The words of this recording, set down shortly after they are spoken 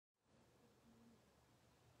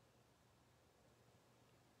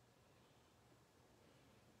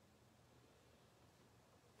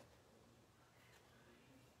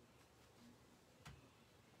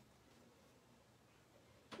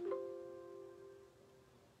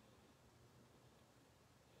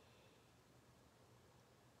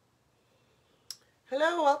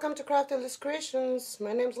Hello, welcome to Crafty CreeAtions.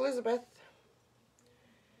 My name's Elizabeth.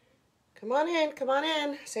 Come on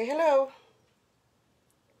in, say hello.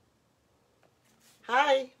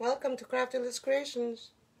 Hi, welcome to Crafty CreeAtions.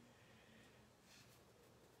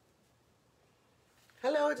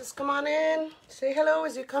 Hello, just come on in. Say hello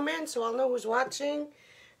as you come in so I'll know who's watching.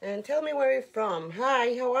 And tell me where you're from.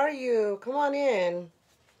 Hi, how are you? Come on in.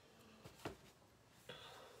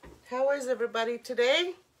 How is everybody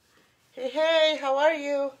today? Hey, how are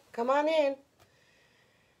you? Come on in.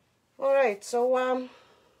 Alright, so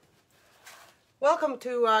welcome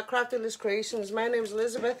to Crafty CreeAtions. My name is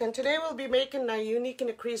Elizabeth, and today we'll be making a unique and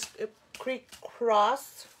a creek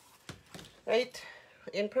cross, right?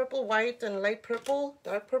 In purple, white, and light purple,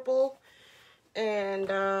 dark purple.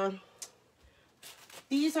 And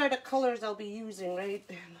these are the colors I'll be using, right?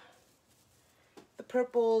 The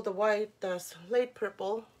purple, the white, the light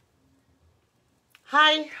purple.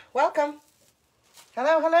 Hi, welcome.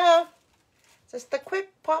 Hello. Just a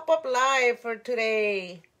quick pop-up live for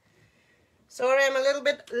today. Sorry I'm a little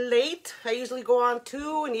bit late. I usually go on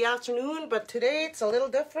 2 in the afternoon, but today it's a little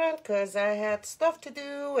different because I had stuff to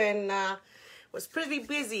do and was pretty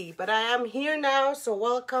busy. But I am here now, so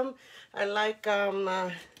welcome. I'd like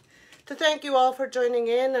to thank you all for joining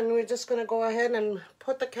in, and we're just going to go ahead and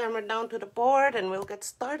put the camera down to the board and we'll get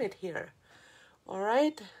started here. All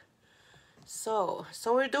right? So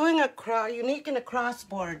we're doing a unique and a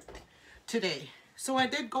crossboard today. So I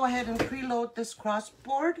did go ahead and preload this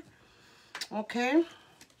crossboard. Okay.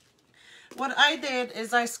 What I did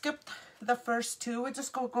is I skipped the first 2. We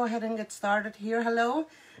just go ahead and get started here. Hello.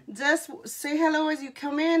 Just say hello as you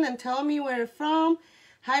come in and tell me where you're from.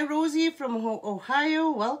 Hi, Rosie from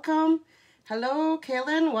Ohio. Welcome. Hello,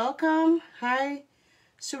 Kaylin. Welcome. Hi,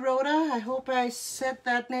 Sirota. I hope I said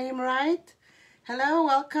that name right. Hello,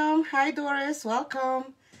 welcome. Hi, Doris.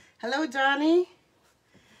 Welcome. Hello, Johnny.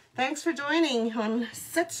 Thanks for joining on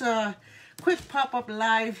such a quick pop-up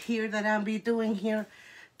live here that I'll be doing here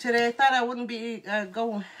today. I thought I wouldn't be I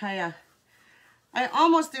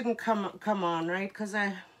almost didn't come on, right? Because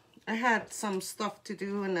I had some stuff to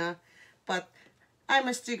do, and but I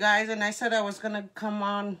missed you guys, and I said I was gonna come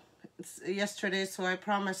on yesterday, so I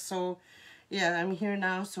promised. So yeah, I'm here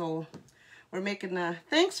now. So we're making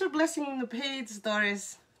thanks for blessing the page,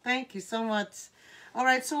 Doris. Thank you so much. All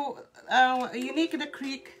right, so unique in the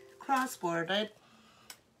creek crossboard, right?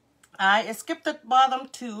 I skipped the bottom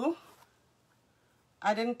 2.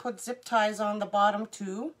 I didn't put zip ties on the bottom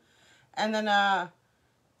 2, and then I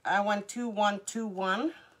went 2 1 2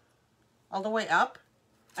 1 all the way up,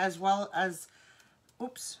 as well as,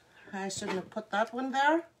 oops, I shouldn't have put that one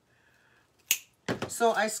there.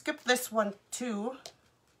 So I skipped this one too,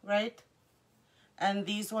 right? And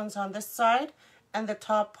these ones on this side and the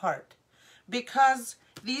top part, because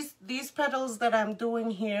these petals that I'm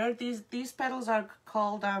doing here, these petals are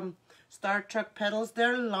called Star Trek petals.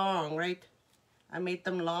 They're long, right? I made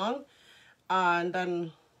them long, and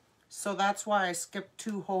then so that's why I skipped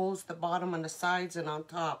 2 holes, the bottom and the sides and on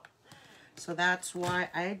top. So that's why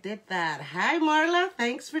I did that. Hi, Marla.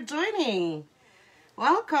 Thanks for joining.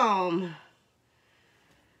 Welcome.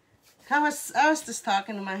 I was just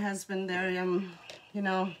talking to my husband there. You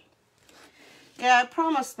know, yeah, I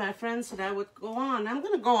promised my friends that I would go on. I'm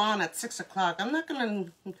going to go on at 6 o'clock. I'm not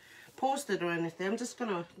going to post it or anything. I'm just going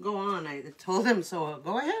to go on. I told him, so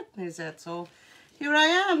go ahead, he said. So here I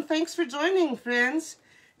am. Thanks for joining, friends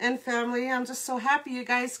and family. I'm just so happy you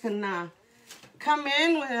guys can come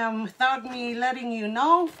in without me letting you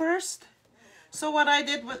know first. So what I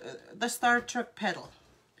did with the Star Trek petal,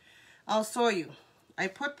 I'll show you. I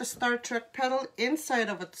put the Star Trek petal inside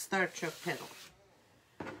of a Star Trek petal.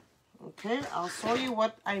 Okay, I'll show you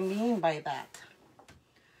what I mean by that.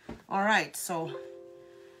 All right, so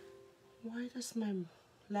why does my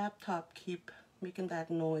laptop keep making that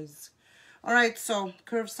noise? All right, so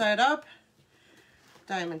curved side up,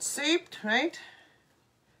 diamond shaped, right?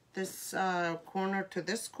 This corner to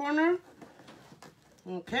this corner,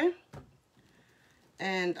 okay?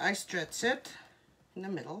 And I stretch it in the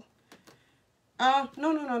middle.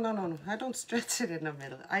 No. I don't stretch it in the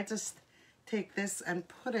middle. I just take this and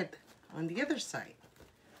put it on the other side.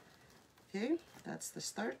 Okay, that's the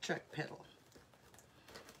Star Trek petal.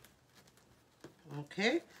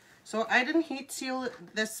 Okay, so I didn't heat seal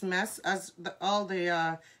this mess, as all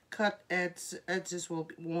the cut edges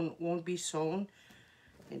won't be shown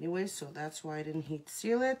anyway, so that's why I didn't heat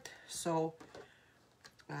seal it. So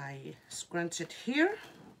I scrunch it here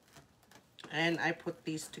and I put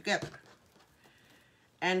these together.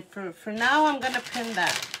 And for now, I'm gonna pin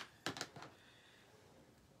that,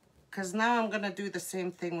 because now I'm gonna do the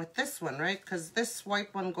same thing with this one, right? Because this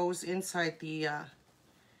white one goes inside the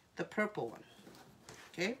the purple one.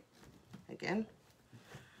 Okay, again,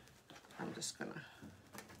 I'm just gonna,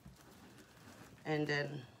 and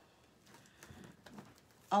then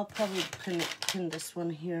I'll probably pin this one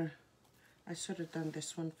here. I should have done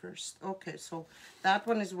this one first. Okay, so that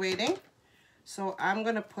one is waiting. So I'm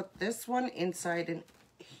gonna put this one inside in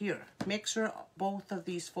here. Make sure both of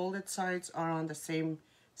these folded sides are on the same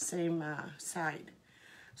side.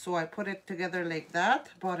 So I put it together like that,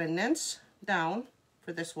 about an inch down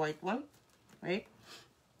for this white one, right?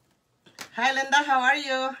 Hi Linda, how are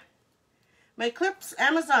you? My clips,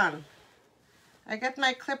 Amazon. I get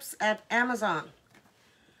my clips at Amazon.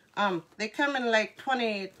 They come in like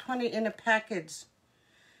 20 in a package.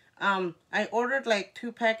 I ordered like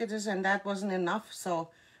 2 packages and that wasn't enough. So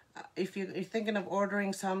if you're thinking of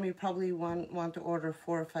ordering some, you probably want to order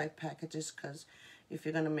 4 or 5 packages, because if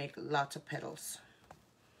you're gonna make lots of petals,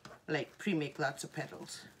 like pre-make lots of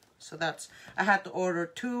petals. So that's, I had to order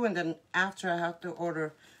 2, and then after I had to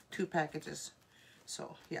order 2 packages.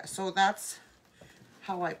 So yeah, so that's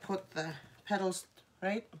how I put the petals,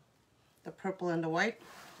 right? The purple and the white.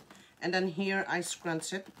 And then here I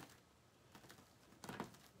scrunch it.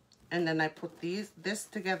 And then I put this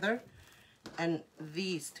together and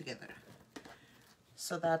these together.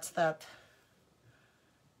 So that's that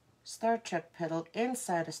Star Trek petal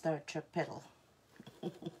inside a Star Trek petal.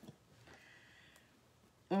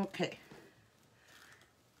 Okay.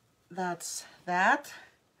 That's that.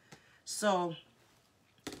 So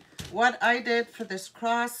what I did for this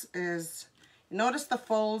cross is, notice the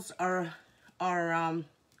folds are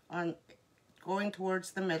on going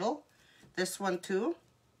towards the middle. This one too.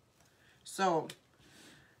 So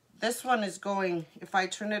this one is going, if I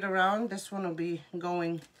turn it around, this one will be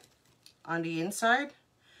going on the inside.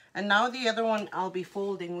 And now the other one I'll be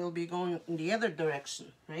folding will be going in the other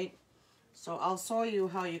direction, right? So I'll show you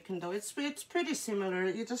how you can do it. It's pretty similar.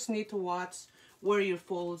 You just need to watch where your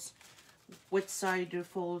folds, which side your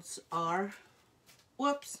folds are.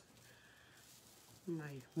 Whoops.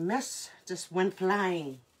 My mess just went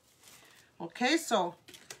flying. Okay, so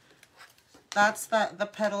that's the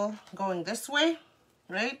petal going this way,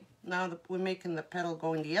 right? Now we're making the petal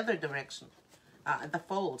going the other direction. The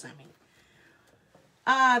folds, I mean.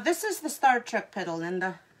 This is the Star Trek petal,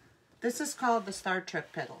 Linda. This is called the Star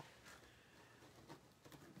Trek petal.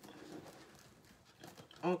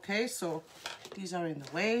 Okay, so these are in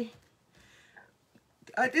the way.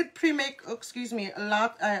 I did pre-make, excuse me, a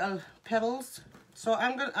lot petals. So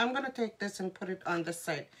I'm gonna take this and put it on this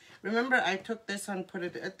side. Remember, I took this and put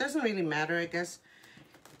it. It doesn't really matter, I guess.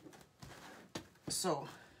 So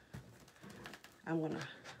I'm gonna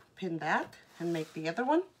pin that and make the other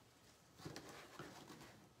one.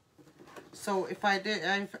 So if I did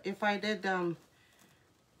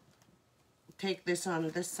take this on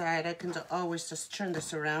this side, I can always just turn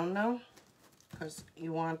this around now, because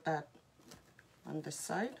you want that on this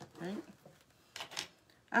side, right?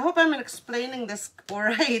 I hope I'm explaining this all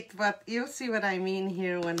right, but you'll see what I mean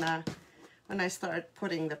here when I start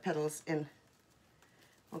putting the petals in.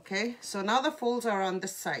 Okay, so now the folds are on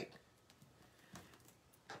this side.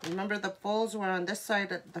 Remember, the folds were on this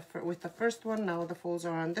side with the first one. Now the folds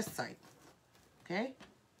are on this side. Okay,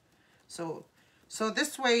 so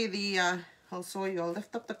this way I'll show you. I'll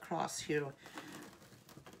lift up the cross here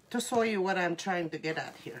to show you what I'm trying to get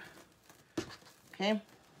at here. Okay,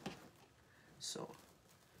 so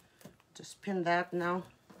just pin that now.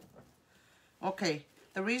 Okay,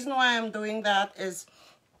 the reason why I'm doing that is,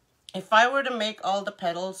 if I were to make all the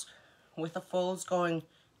petals with the folds going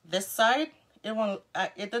this side,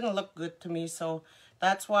 it didn't look good to me. So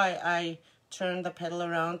that's why I turned the petal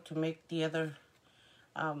around to make the other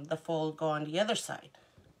the fold go on the other side,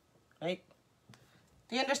 right?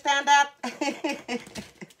 Do you understand that?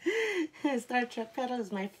 Star Trek petal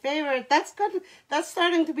is my favorite. That's good. That's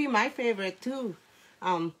starting to be my favorite too,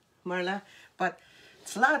 Marla. But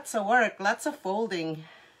it's lots of work, lots of folding.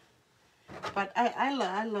 But I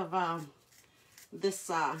love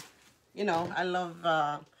this. You know, I love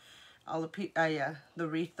all the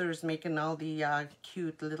wreathers making all the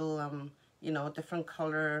cute little you know, different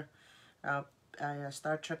color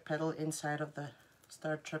Star Trek petal inside of the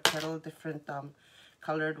Star Trek petal, different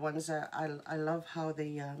colored ones. I love how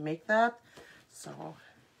they make that. So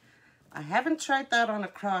I haven't tried that on a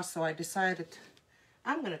cross, so I decided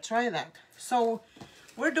I'm gonna try that. So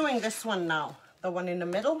we're doing this one now, the one in the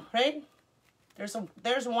middle, right?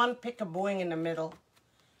 There's one pick-a-boing in the middle.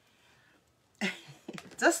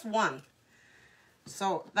 Just one.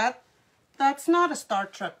 So that's not a Star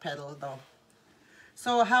Trek petal though.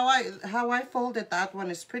 So how I folded that one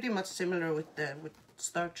is pretty much similar with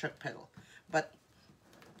Star Trek petal, but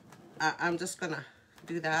I'm just gonna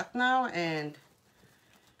do that now and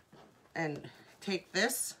take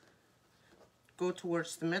this, go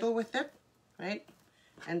towards the middle with it, right?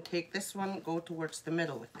 And take this one, go towards the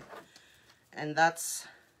middle with it. And that's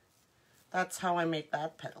how I make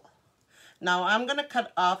that petal. Now I'm gonna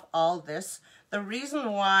cut off all this. The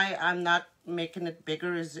reason why I'm not making it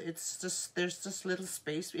bigger is it's just, there's just little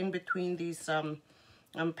space in between these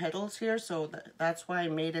petals here, so that's why I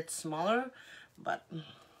made it smaller. But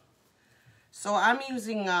so I'm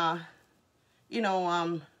using you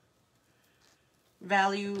know,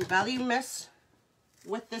 value mesh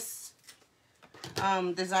with this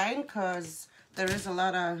design, because there is a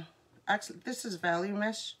lot of, actually this is value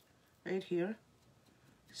mesh right here.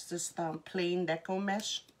 It's just plain deco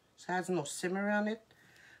mesh. It has no shimmer on it.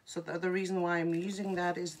 So the other reason why I'm using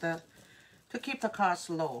that is to keep the cost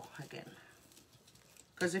low again.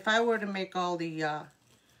 Because if I were to make all the,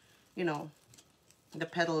 you know, the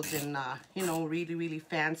petals in, you know, really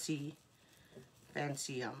fancy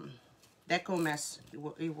deco mesh,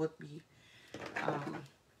 it would be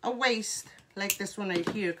a waste, like this one right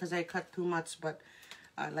here, because I cut too much, but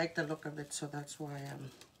I like the look of it, so that's why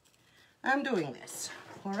I'm doing this.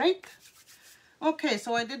 All right. Okay,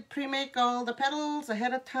 so I did pre-make all the petals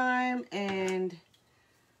ahead of time, and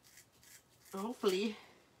hopefully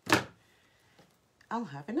I'll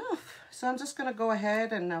have enough. So I'm just gonna go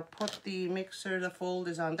ahead and put make sure the fold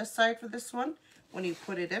is on this side for this one when you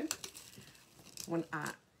put it in.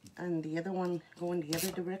 And the other one go in the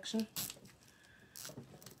other direction.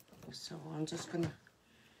 So I'm just gonna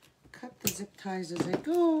cut the zip ties as I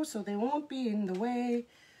go so they won't be in the way.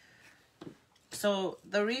 So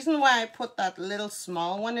the reason why I put that little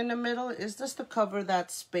small one in the middle is just to cover that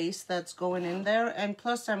space that's going in there, and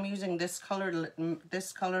plus I'm using this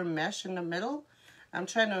color mesh in the middle. I'm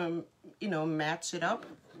trying to, you know, match it up.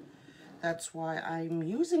 That's why I'm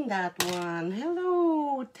using that one.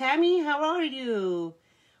 Hello, Tammy, how are you?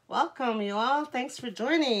 Welcome, you all. Thanks for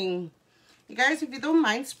joining. You guys, if you don't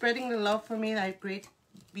mind spreading the love for me, I'd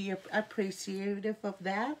be appreciative of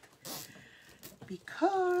that.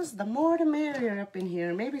 Because the more the merrier up in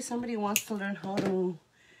here. Maybe somebody wants to learn how to,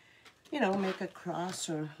 you know, make a cross,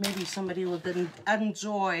 or maybe somebody will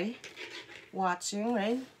enjoy watching,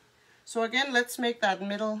 right? So again, let's make that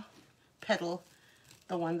middle petal,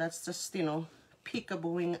 the one that's just, you know,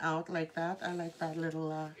 peekabooing out like that. I like that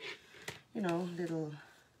little, you know, little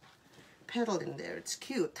petal in there. It's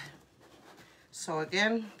cute. So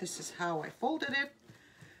again, this is how I folded it.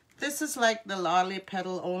 This is like the lolly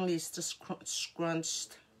petal, only it's just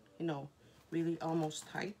scrunched, you know, really almost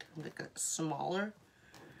tight, like a smaller.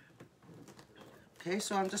 Okay,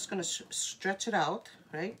 so I'm just gonna stretch it out,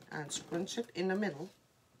 right, and scrunch it in the middle,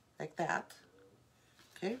 like that.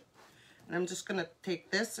 Okay, and I'm just gonna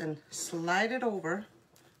take this and slide it over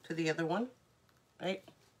to the other one, right,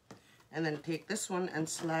 and then take this one and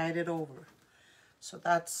slide it over. So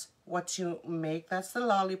that's what you make. That's the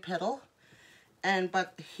lolly petal.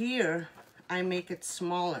 But here I make it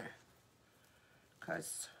smaller,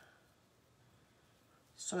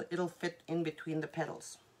 so it'll fit in between the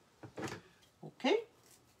petals. Okay.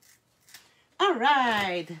 All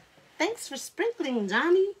right. Thanks for sprinkling,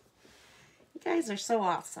 Johnny. You guys are so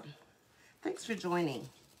awesome. Thanks for joining,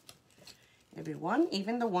 everyone.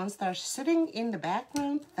 Even the ones that are sitting in the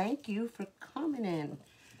background, thank you for coming in.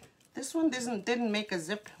 This one didn't make a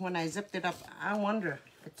zip when I zipped it up. I wonder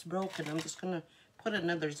if it's broken. I'm just gonna put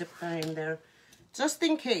another zip tie in there just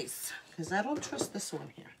in case, because I don't trust this one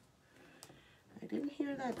here. I didn't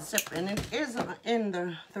hear that zip, and it is in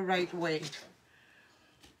the right way.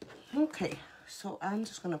 Okay, so I'm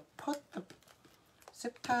just gonna put the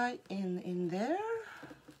zip tie in there.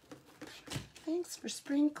 Thanks for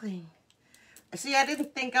sprinkling. See, I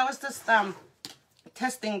didn't think, I was just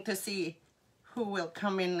testing to see who will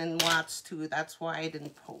come in and watch too. That's why I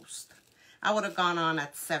didn't post. I would have gone on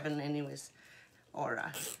at 7 anyways, or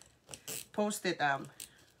posted,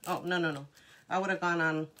 oh, no. I would have gone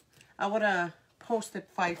on, I would have posted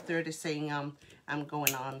 5:30 saying I'm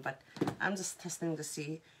going on, but I'm just testing to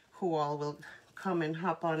see who all will come and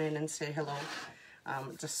hop on in and say hello.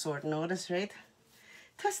 Just short notice, right?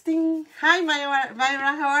 Testing. Hi,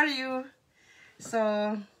 Myra, how are you?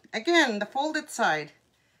 So, again, the folded side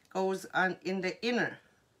goes on in the inner,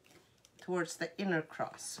 towards the inner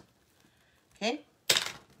cross. Okay?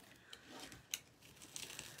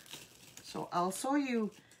 So I'll show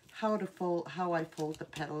you how I fold the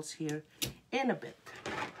petals here in a bit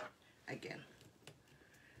again.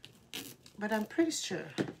 But I'm pretty sure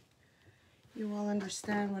you all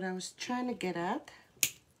understand what I was trying to get at.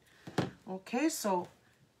 Okay, so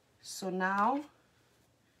now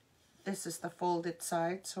this is the folded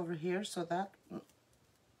sides over here, so that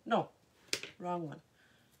No, wrong one.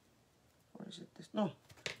 Or is it this? No,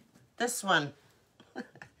 this one.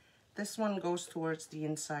 This one goes towards the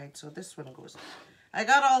inside, so this one goes. I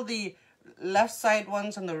got all the left side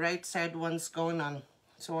ones and the right side ones going on,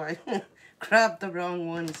 so I grabbed the wrong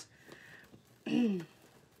ones. Okay,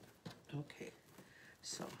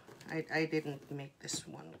 so I didn't make this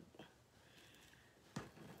one.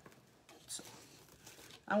 So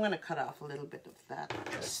I'm going to cut off a little bit of that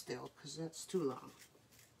still, because that's too long.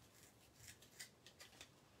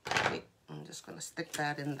 Okay, I'm just going to stick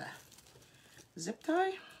that in the zip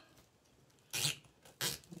tie.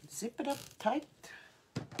 Zip it up tight.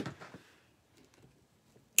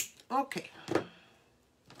 Okay.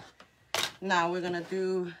 Now we're gonna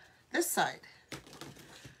do this side.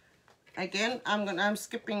 Again, I'm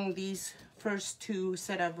skipping these first two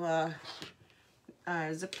set of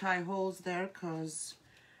zip tie holes there, because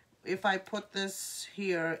if I put this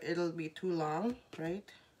here, it'll be too long, right?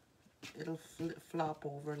 It'll flop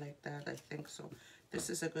over like that, I think so. This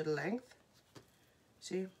is a good length.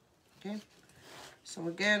 See? Okay. So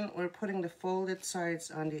again, we're putting the folded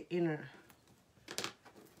sides on the inner.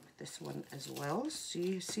 This one as well.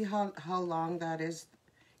 See how long that is?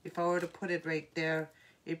 If I were to put it right there,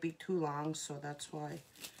 it'd be too long, so that's why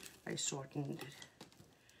I shortened it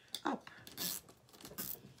up.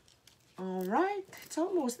 All right, it's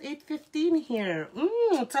almost 8:15 here.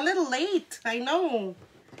 It's a little late, I know.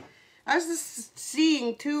 I was just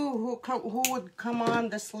seeing too who would come on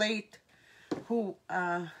this late,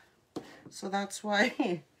 so that's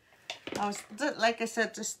why I was, like I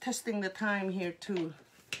said, just testing the time here too.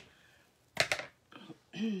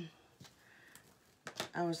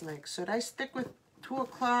 I was like, should I stick with 2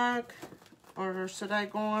 o'clock or should I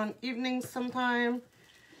go on evening sometime?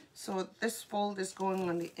 So this fold is going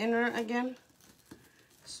on the inner again.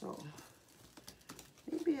 So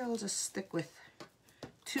maybe I'll just stick with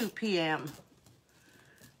 2 p.m.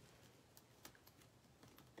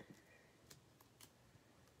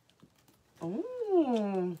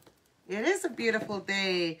 Oh, it is a beautiful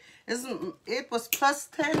day. It was plus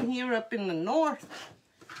 10 here up in the north.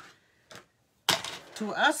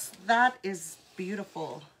 To us, that is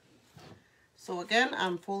beautiful. So again,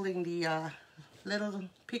 I'm folding the little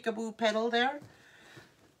peekaboo petal there.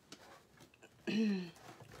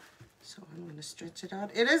 So I'm going to stretch it out.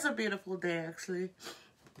 It is a beautiful day, actually.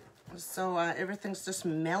 So everything's just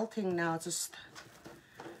melting now. It's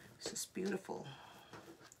just beautiful.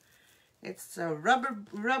 It's a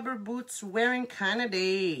rubber boots wearing kind of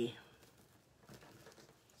day.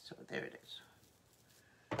 So there it is.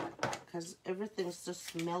 Because everything's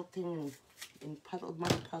just melting in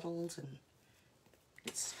mud puddles, and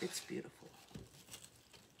it's beautiful.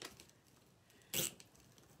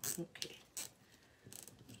 Okay.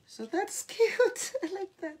 So that's cute. I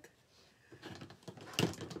like that.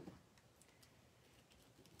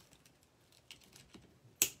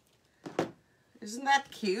 Isn't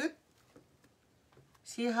that cute?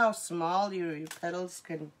 See how small your petals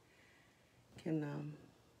can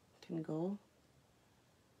go.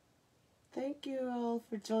 Thank you all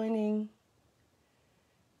for joining.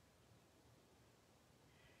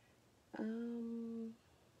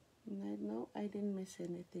 No, I didn't miss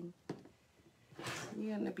anything.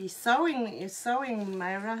 You're gonna be sewing. You're sewing,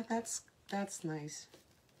 Myra. That's nice.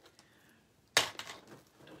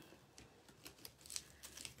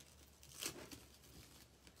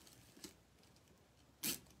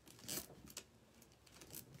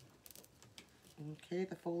 Okay,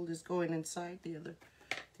 the fold is going inside the other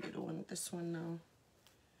one. This one now.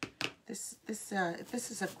 This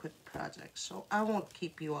is a quick project, so I won't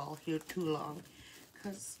keep you all here too long,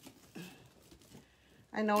 because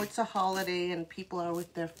I know it's a holiday and people are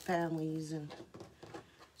with their families, and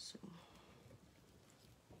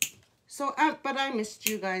but I missed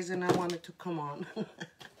you guys and I wanted to come on.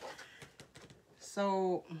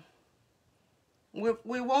 So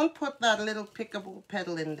we won't put that little pickable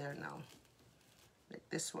petal in there now, like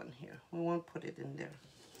this one here. We won't put it in there.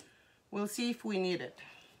 We'll see if we need it.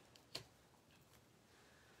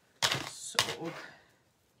 So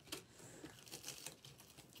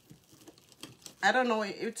I don't know.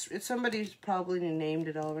 It's somebody's probably named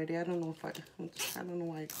it already. I don't know if I don't know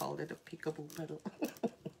why I called it a peekaboo petal.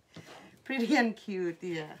 Pretty and cute,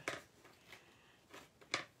 yeah.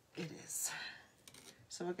 It is.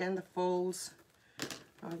 So again, the folds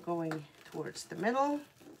are going towards the middle.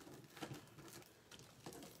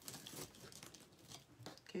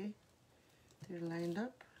 Okay, they're lined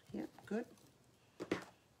up. Yep, good.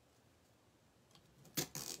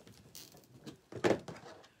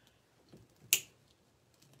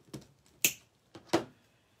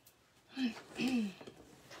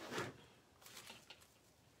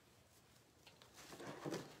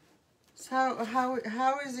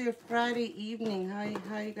 How is your Friday evening? How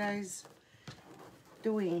you guys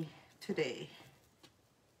doing today?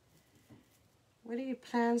 What are your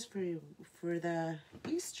plans for the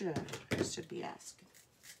Easter? I should be asking.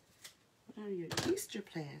 What are your Easter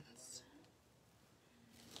plans?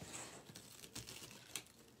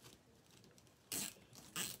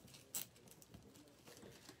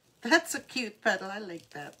 That's a cute petal. I like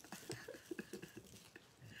that.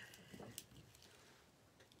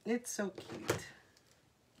 It's so cute.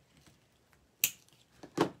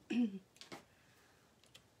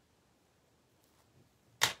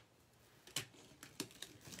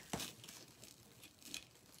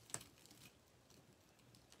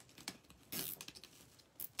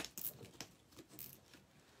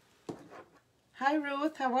 Hi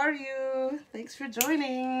Ruth, how are you? Thanks for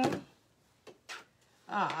joining.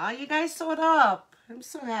 Ah, you guys sewed up. I'm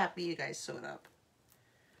so happy you guys sewed up.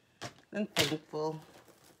 I'm thankful.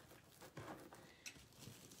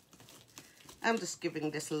 I'm just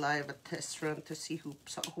giving this live a test run to see who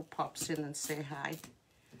pops in and say hi.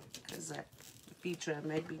 Because that feature I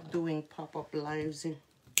might be doing pop-up lives in.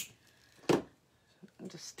 I'm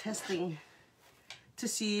just testing to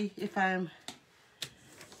see if I'm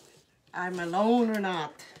alone or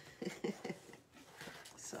not.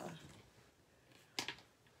 So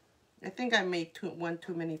I think I made one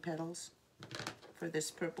too many petals for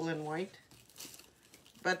this purple and white.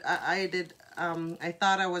 But I did, I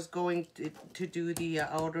thought I was going to do the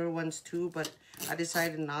outer ones too, but I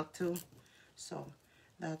decided not to. So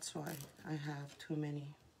that's why I have too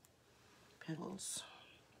many petals.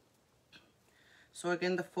 So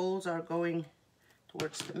again, the folds are going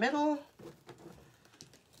towards the middle.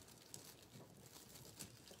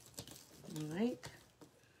 All right.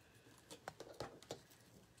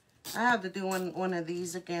 I have to do one of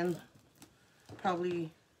these again,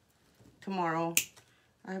 probably tomorrow.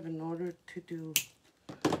 I have an order to do,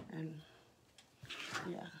 and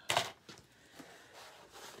yeah.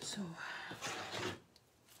 So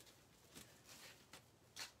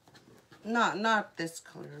not this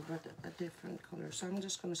color, but a different color. So I'm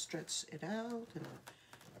just gonna stretch it out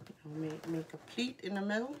and make a pleat in the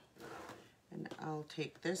middle, and I'll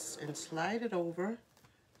take this and slide it over.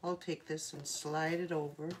 I'll take this and slide it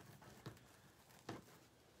over.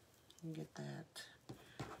 And get that.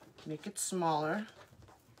 Make it smaller.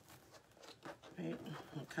 Right,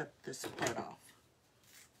 and cut this part off.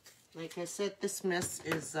 Like I said, this mess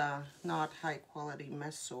is not high quality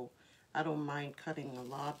mess, so I don't mind cutting a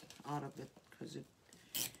lot out of it because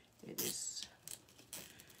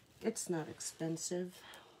it's not expensive.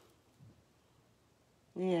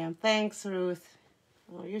 Yeah, thanks Ruth.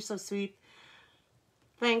 Oh, you're so sweet.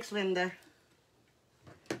 Thanks Linda.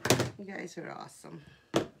 You guys are awesome.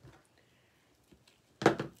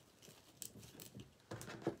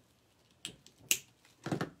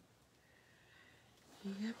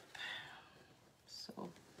 Yep. So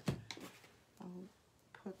I'll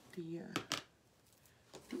put these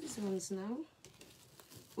ones now.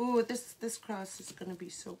 Ooh, this cross is gonna be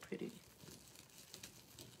so pretty.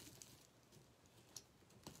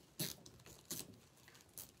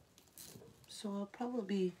 So I'll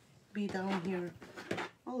probably be down here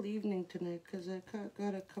all evening tonight because I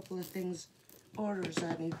got a couple of things, orders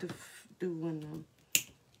I need to do, and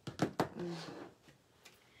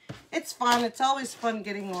it's fun. It's always fun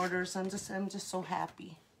getting orders. I'm just so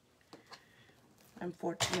happy. I'm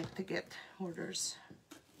fortunate to get orders,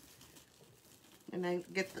 and I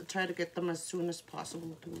try to get them as soon as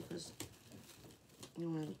possible too, because you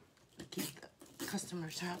want to keep the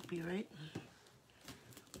customers happy, right?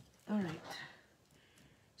 All right.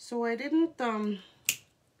 So I didn't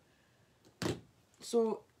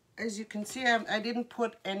so as you can see, I didn't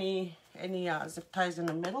put any zip ties in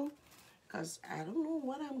the middle, because I don't know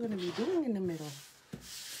what I'm going to be doing in the middle.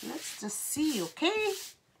 Let's just see, okay?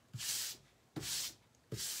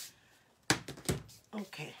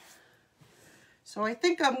 Okay. So I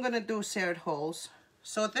think I'm going to do serred holes.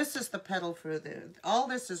 So this is the petal for all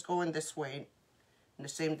this is going this way in the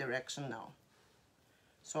same direction now.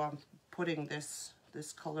 So I'm putting this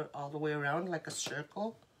color all the way around like a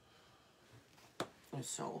circle. And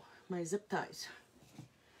so my zip ties.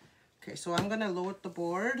 Okay, so I'm going to load the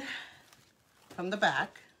board from the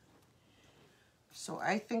back. So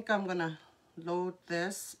I think I'm going to load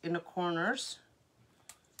this in the corners.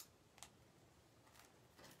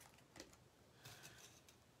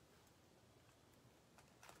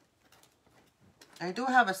 I do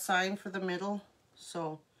have a sign for the middle,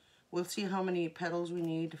 so we'll see how many petals we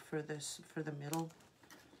need for the middle.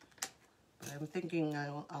 But I'm thinking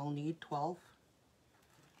I'll need 12.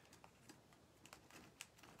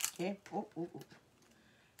 Okay. Oh.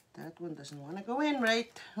 That one doesn't want to go in,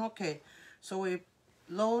 right? Okay, so we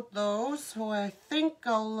load those. So I think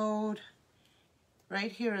I'll load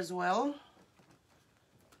right here as well.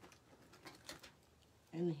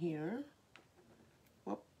 In here.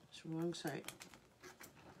 Whoop, it's the wrong side.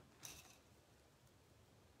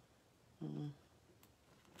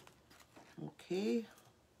 Okay.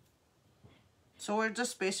 So we're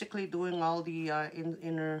just basically doing all the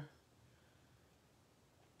inner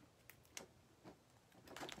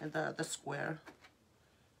and the square.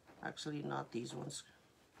 Actually, not these ones.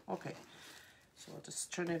 Okay. So I'll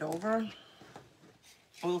just turn it over.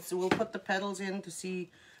 We'll put the petals in to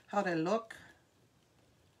see how they look.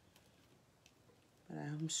 But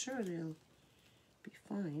I'm sure they'll be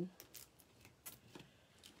fine.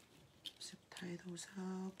 Zip tie those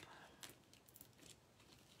up.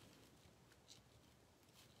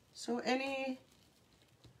 So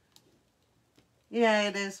yeah,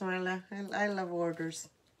 it is, Marla. I love orders.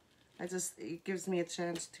 It gives me a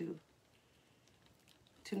chance to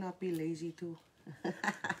not be lazy too.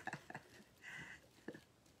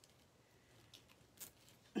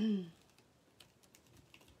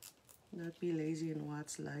 Not be lazy and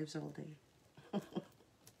watch lives all day.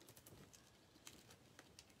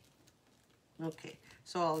 Okay,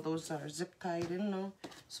 so all those are zip tied in now.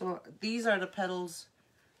 So these are the petals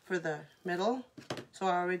for the middle. So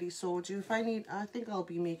I already showed you. If I need, I think I'll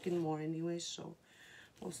be making more anyway. So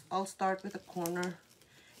I'll start with a corner.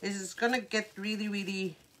 It's gonna get really,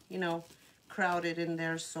 really, you know, crowded in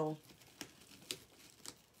there. So,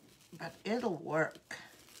 but it'll work.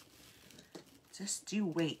 Just you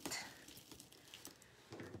wait.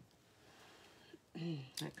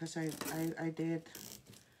 Because I did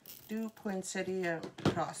do poinsettia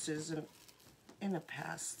crosses in the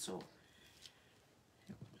past, so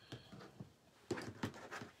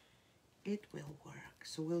it will work.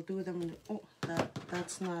 So we'll do them in, oh,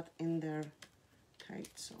 that's not in there tight,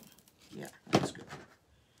 so yeah, that's good.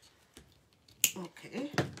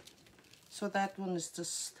 Okay, so that one is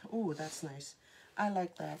just, oh, that's nice. I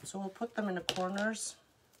like that. So we'll put them in the corners.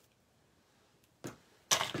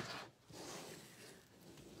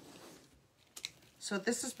 So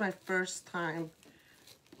this is my first time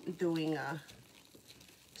doing a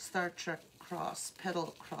Star Trek cross,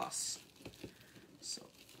 petal cross. So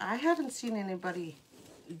I haven't seen anybody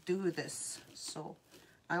do this, so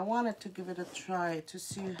I wanted to give it a try to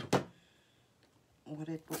see what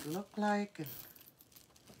it would look like, and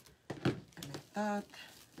I thought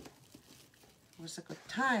it was a good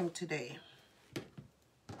time today.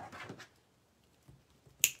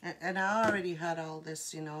 And I already had all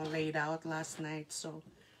this, you know, laid out last night, so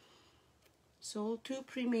 2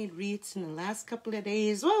 pre-made wreaths in the last couple of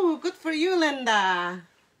days. Whoa, good for you, Linda.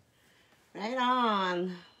 Right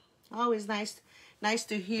on. Always nice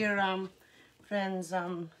to hear friends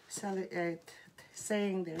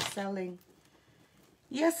saying they're selling.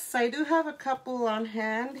 Yes, I do have a couple on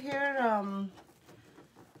hand here,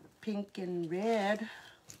 pink and red.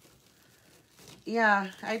 Yeah,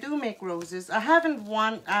 I do make roses. I haven't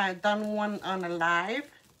done one on a live.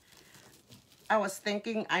 I was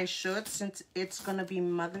thinking I should, since it's gonna be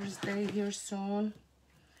Mother's Day here soon.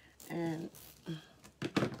 And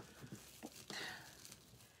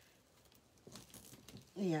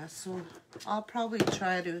yeah, so I'll probably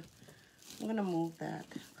try to, I'm gonna move that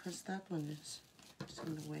because that one is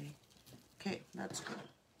in the way. Okay, that's good.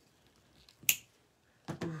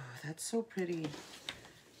 Ooh, that's so pretty.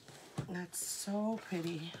 That's so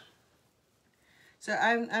pretty. So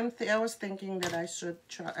I was thinking that I should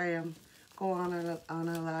try go on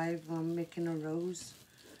a live making a rose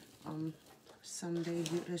Sunday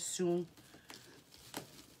soon.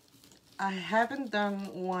 I haven't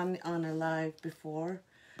done one on a live before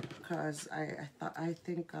because I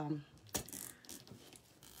think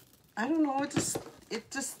I don't know,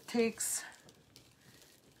 it just takes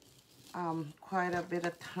quite a bit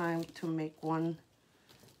of time to make one.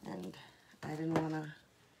 And I didn't want to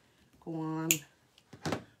go on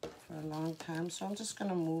for a long time, so I'm just going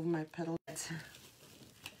to move my petal.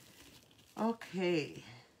 Okay,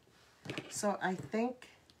 so I think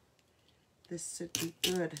this should be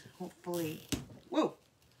good, hopefully. Whoa!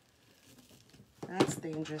 That's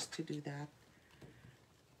dangerous to do that.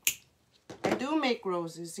 I do make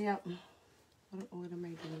roses, yeah. What am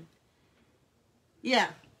I doing? Yeah.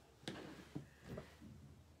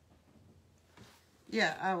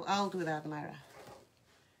 Yeah, I'll do that, Myra.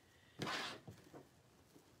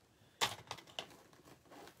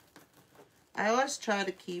 I always try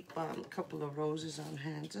to keep a couple of roses on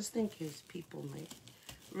hand, just in case people might.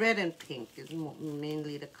 Red and pink is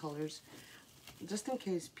mainly the colors, just in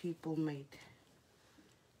case people might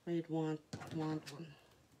want one.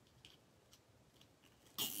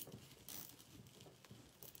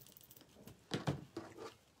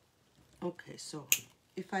 Okay, so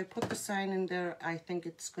if I put the sign in there, I think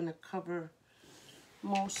it's gonna cover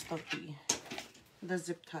most of the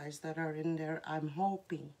zip ties that are in there, I'm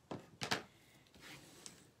hoping.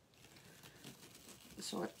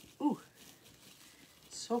 So, ooh,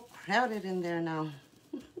 it's so crowded in there now.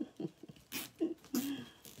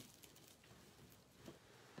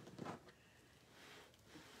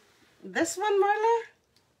 This one, Marla?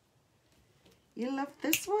 You love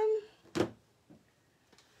this one?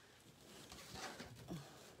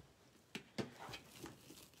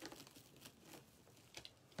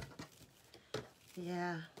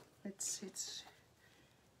 Yeah, it's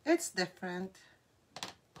different.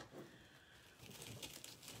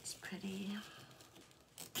 It's pretty.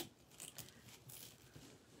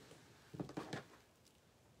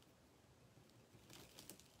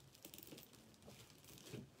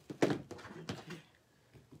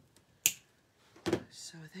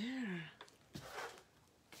 So there.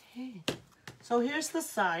 Okay. So here's the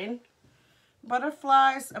sign.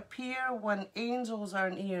 Butterflies appear when angels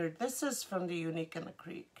are near. This is from the Unique in the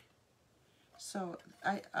Creek. So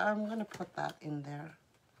I'm gonna put that in there.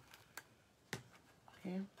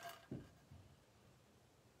 Okay.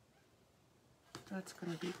 That's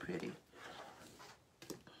gonna be pretty.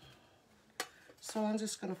 So I'm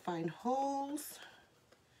just gonna find holes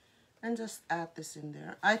and just add this in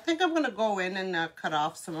there. I think I'm gonna go in and cut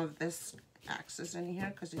off some of this axis in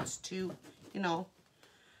here because it's too, you know,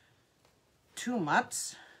 too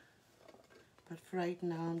much. But for right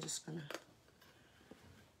now, I'm just gonna.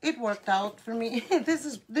 It worked out for me.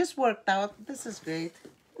 This worked out. This is great.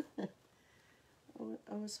 I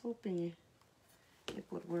was hoping it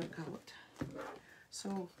would work out.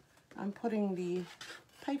 So I'm putting the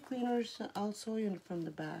pipe cleaners. I'll show you from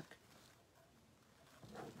the back.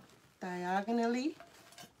 Diagonally.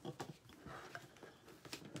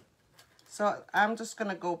 So I'm just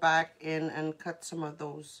gonna go back in and cut some of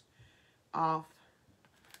those off,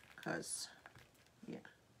 because yeah.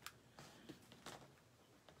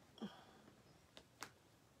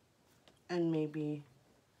 And maybe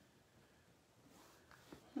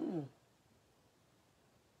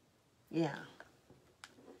yeah,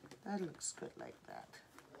 that looks good like that.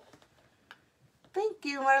 Thank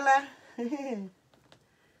you, Marla.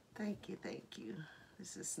 Thank you, thank you.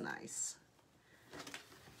 This is nice.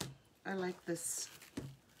 I like this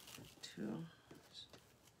too.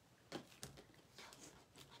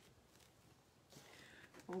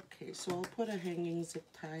 Okay, so I'll put a hanging zip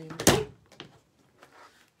tie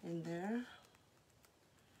in there.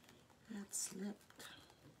 That slipped.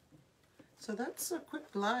 So that's a quick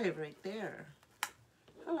live right there.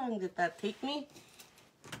 How long did that take me?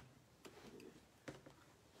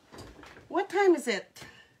 What time is it?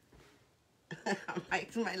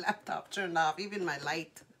 my laptop turned off, even my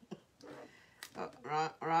light. Oh,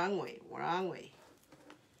 wrong way, wrong way.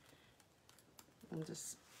 I'm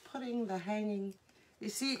just putting the hanging. You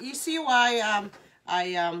see why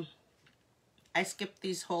I skipped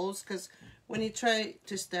these holes, because when you try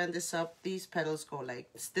to stand this up, these petals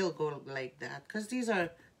still go like that, because these are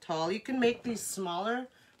tall. You can make these smaller,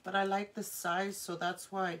 but I like this size, so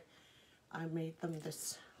that's why I made them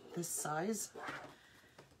this size.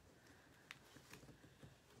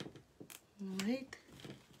 All right.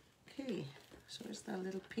 Okay. So there's that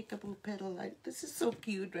little peekaboo petal. This is so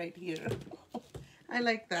cute right here. I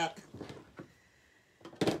like that.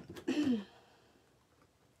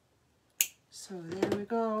 So there we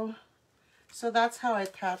go. So that's how I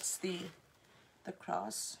attach the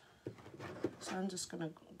cross. So I'm just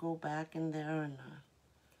gonna go back in there and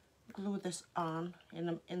glue this on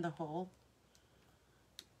in the hole.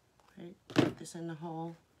 Right, put this in the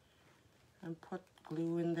hole and put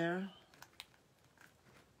glue in there.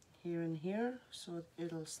 Here and here, so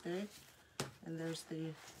it'll stay. And there's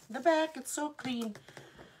the back. It's so clean.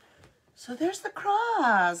 So there's the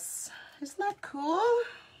cross. Isn't that cool?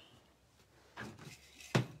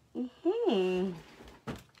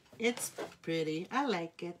 It's pretty. I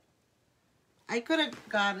like it. I could have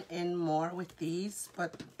gone in more with these,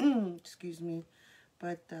 but excuse me,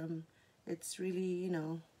 but it's really, you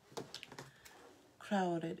know,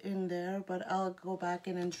 crowded in there. But I'll go back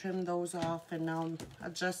in and trim those off, and I'll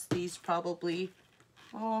adjust these probably.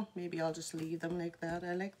 Oh, maybe I'll just leave them like that.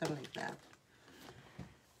 I like them like that.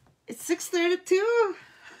 It's 6:32.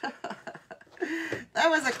 That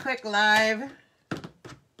was a quick live.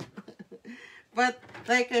 But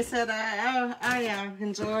like I said, I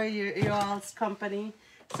enjoy your all's company.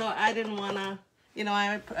 So I didn't want to, you know,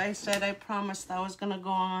 I said I promised I was going to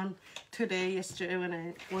go on today. Yesterday, when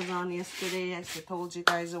I was on yesterday, I told you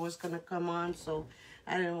guys I was going to come on. So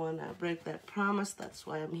I didn't want to break that promise. That's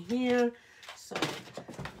why I'm here. So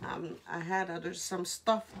I had some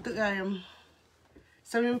stuff,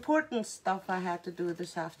 some important stuff I had to do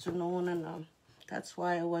this afternoon, and that's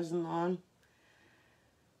why I wasn't on.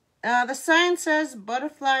 The sign says,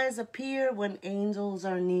 butterflies appear when angels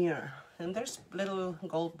are near. And there's little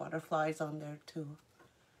gold butterflies on there too.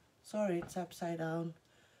 Sorry, it's upside down.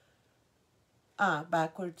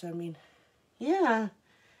 Backwards, I mean. Yeah.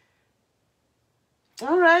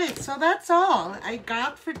 Alright, so that's all I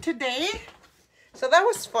got for today. So that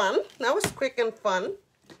was fun. That was quick and fun.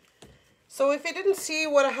 So if you didn't see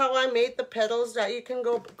how I made the petals, that you can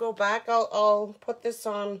go back. I'll put this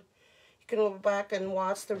on. You can go back and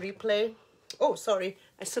watch the replay. Oh, sorry.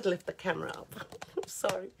 I should lift the camera up. I'm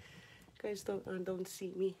sorry. You guys don't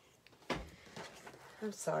see me.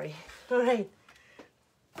 I'm sorry. Alright.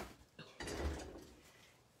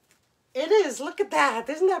 It is. Look at that.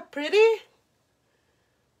 Isn't that pretty?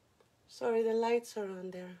 Sorry, the lights are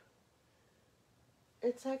on there.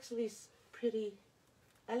 It's actually pretty.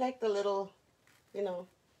 I like the little,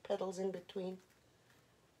 petals in between.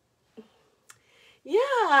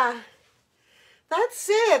 Yeah. That's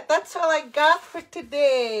it. That's all I got for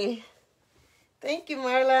today. Thank you,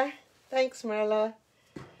 Marla. Thanks, Myra.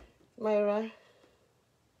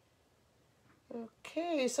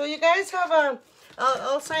 Okay, so you guys have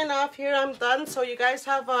I'll sign off here. I'm done. So you guys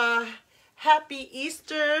have a happy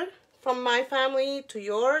Easter from my family to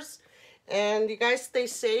yours. And you guys stay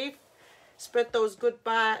safe. Spread those good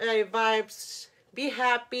vibes. Be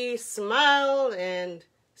happy, smile, and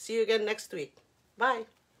see you again next week. Bye.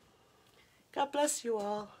 God bless you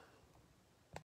all.